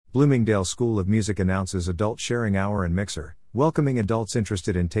Bloomingdale School of Music announces Adult Sharing Hour and Mixer, welcoming adults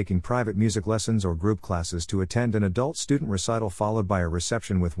interested in taking private music lessons or group classes to attend an adult student recital followed by a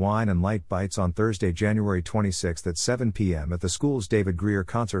reception with wine and light bites on Thursday, January 26 at 7 p.m. at the school's David Greer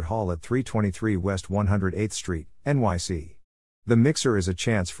Concert Hall at 323 West 108th Street, NYC. The Mixer is a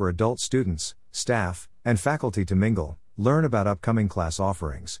chance for adult students, staff, and faculty to mingle, learn about upcoming class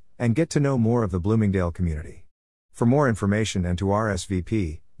offerings, and get to know more of the Bloomingdale community. For more information and to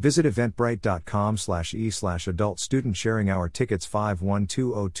RSVP, visit eventbrite.com/e/adult student sharing hour tickets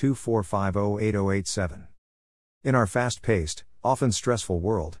 5120245080887. In our fast-paced, often stressful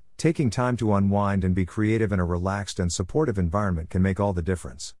world, taking time to unwind and be creative in a relaxed and supportive environment can make all the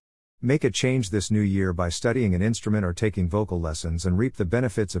difference. Make a change this new year by studying an instrument or taking vocal lessons and reap the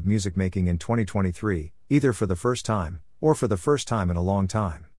benefits of music making in 2023, either for the first time, or for the first time in a long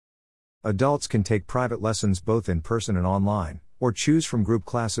time. Adults can take private lessons both in person and online, or choose from group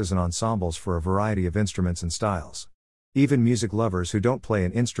classes and ensembles for a variety of instruments and styles. Even music lovers who don't play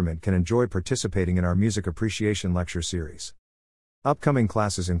an instrument can enjoy participating in our Music Appreciation Lecture Series. Upcoming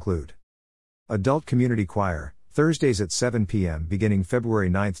classes include Adult Community Choir, Thursdays at 7 p.m. beginning February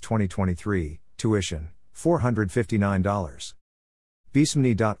 9, 2023, tuition, $459.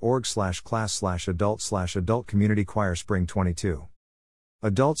 bsmni.org/class/adult Community Choir Spring 22.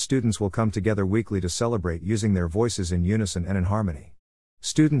 Adult students will come together weekly to celebrate using their voices in unison and in harmony.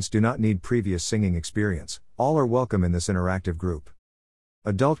 Students do not need previous singing experience, all are welcome in this interactive group.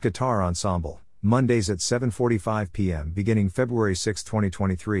 Adult Guitar Ensemble, Mondays at 7:45 p.m. beginning February 6,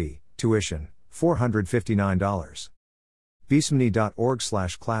 2023, tuition, $459.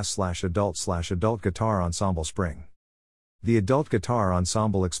 bsmni.org/class/adult Guitar Ensemble Spring. The Adult Guitar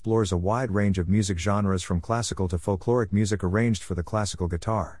Ensemble explores a wide range of music genres from classical to folkloric music arranged for the classical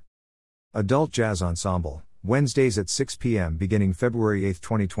guitar. Adult Jazz Ensemble, Wednesdays at 6 p.m. beginning February 8,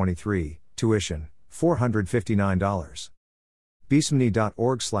 2023, tuition, $459.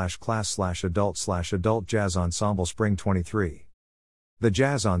 bsmni.org/class/adult Jazz Ensemble Spring 23. The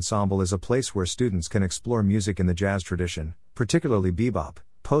Jazz Ensemble is a place where students can explore music in the jazz tradition, particularly bebop,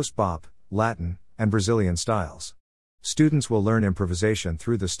 post-bop, Latin, and Brazilian styles. Students will learn improvisation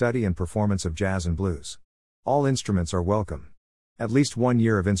through the study and performance of jazz and blues. All instruments are welcome. At least 1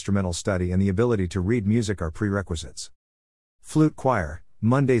 year of instrumental study and the ability to read music are prerequisites. Flute Choir,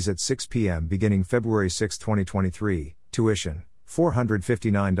 Mondays at 6 p.m. beginning February 6, 2023, tuition,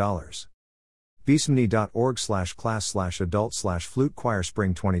 $459. bsmni.org/class/adult/flute choir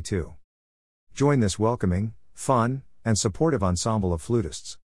Spring 22. Join this welcoming, fun, and supportive ensemble of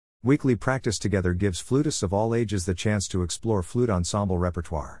flutists. Weekly practice together gives flutists of all ages the chance to explore flute ensemble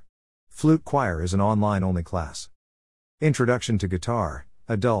repertoire. Flute Choir is an online-only class. Introduction to Guitar,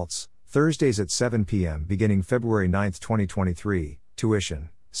 Adults, Thursdays at 7 p.m. beginning February 9, 2023, tuition,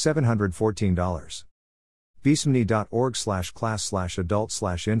 $714.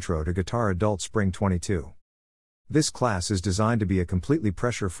 bsmni.org/class/adult/intro to Guitar Adult Spring 22. This class is designed to be a completely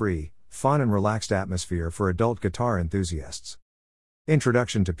pressure-free, fun and relaxed atmosphere for adult guitar enthusiasts.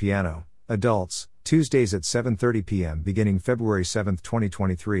 Introduction to Piano, Adults, Tuesdays at 7:30 p.m. beginning February 7,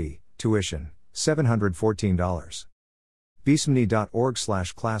 2023, tuition, $714.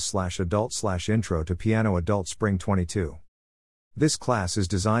 bsmni.org/class/adult/intro to Piano Adult Spring 22. This class is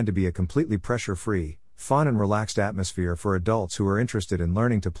designed to be a completely pressure-free, fun and relaxed atmosphere for adults who are interested in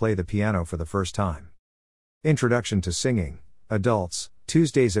learning to play the piano for the first time. Introduction to Singing, Adults,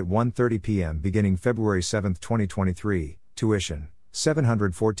 Tuesdays at 1:30 p.m. beginning February 7, 2023, tuition,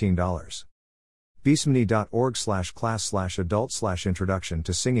 $714. bsmni.org/class/adult/introduction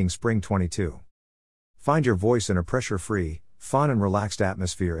to Singing Spring 22. Find your voice in a pressure-free, fun and relaxed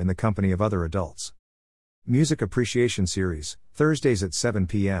atmosphere in the company of other adults. Music Appreciation Series, Thursdays at 7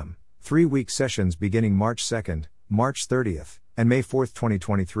 p.m., 3-week sessions beginning March 2nd, March 30th, and May 4th,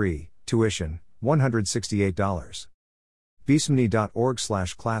 2023, tuition, $168.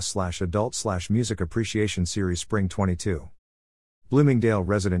 bsmni.org/class/adult/music appreciation series Spring 22. Bloomingdale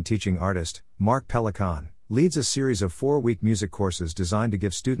resident teaching artist, Mark Pelican, leads a series of 4-week music courses designed to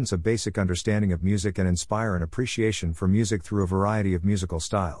give students a basic understanding of music and inspire an appreciation for music through a variety of musical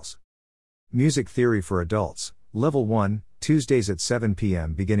styles. Music Theory for Adults, Level 1, Tuesdays at 7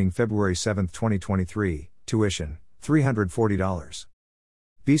 p.m. beginning February 7, 2023, tuition, $340.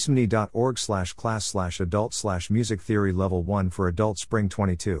 bsmni.org/class/adult/music theory Level 1 for Adults Spring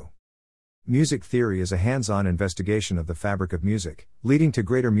 22. Music theory is a hands-on investigation of the fabric of music, leading to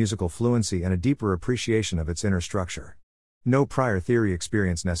greater musical fluency and a deeper appreciation of its inner structure. No prior theory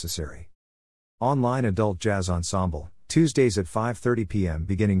experience necessary. Online Adult Jazz Ensemble, Tuesdays at 5:30 p.m.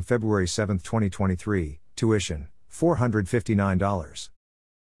 beginning February 7, 2023, tuition, $459.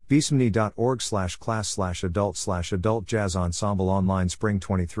 bsmni.org/class/adult/adult Jazz Ensemble Online Spring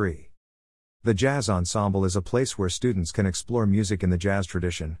 23. The Jazz Ensemble is a place where students can explore music in the jazz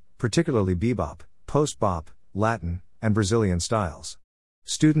tradition, particularly bebop, post-bop, Latin, and Brazilian styles.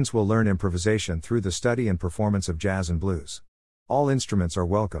 Students will learn improvisation through the study and performance of jazz and blues. All instruments are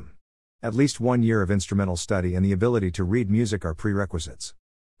welcome. At least 1 year of instrumental study and the ability to read music are prerequisites.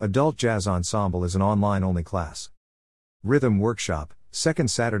 Adult Jazz Ensemble is an online-only class. Rhythm Workshop,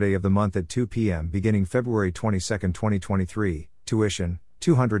 second Saturday of the month at 2 p.m. beginning February 22, 2023, tuition,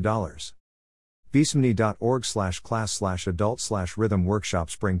 $200. bsmni.org/class/adult/rhythm workshop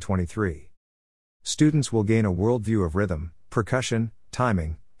spring 23. Students will gain a worldview of rhythm, percussion,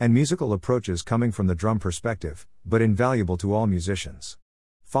 timing, and musical approaches coming from the drum perspective, but invaluable to all musicians.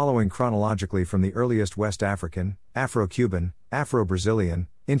 Following chronologically from the earliest West African, Afro-Cuban, Afro-Brazilian,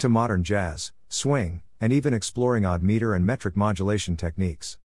 into modern jazz, swing, and even exploring odd meter and metric modulation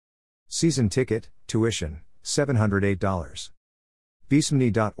techniques. Season ticket, tuition, $708.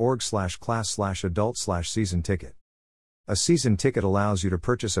 bsmni.org/class/adult/season ticket. A season ticket allows you to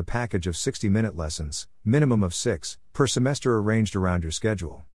purchase a package of 60-minute lessons, minimum of 6, per semester arranged around your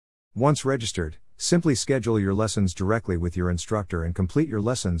schedule. Once registered, simply schedule your lessons directly with your instructor and complete your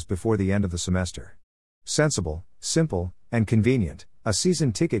lessons before the end of the semester. Sensible, simple, and convenient, a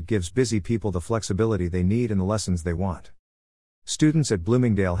season ticket gives busy people the flexibility they need and the lessons they want. Students at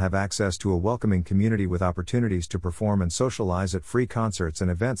Bloomingdale have access to a welcoming community with opportunities to perform and socialize at free concerts and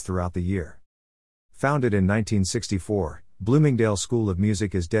events throughout the year. Founded in 1964, Bloomingdale School of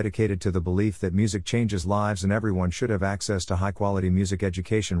Music is dedicated to the belief that music changes lives and everyone should have access to high-quality music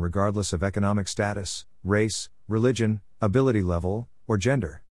education regardless of economic status, race, religion, ability level, or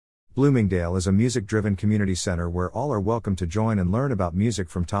gender. Bloomingdale is a music-driven community center where all are welcome to join and learn about music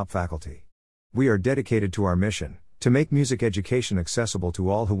from top faculty. We are dedicated to our mission, to make music education accessible to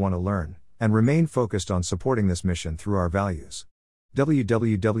all who want to learn, and remain focused on supporting this mission through our values.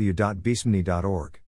 www.bsmni.org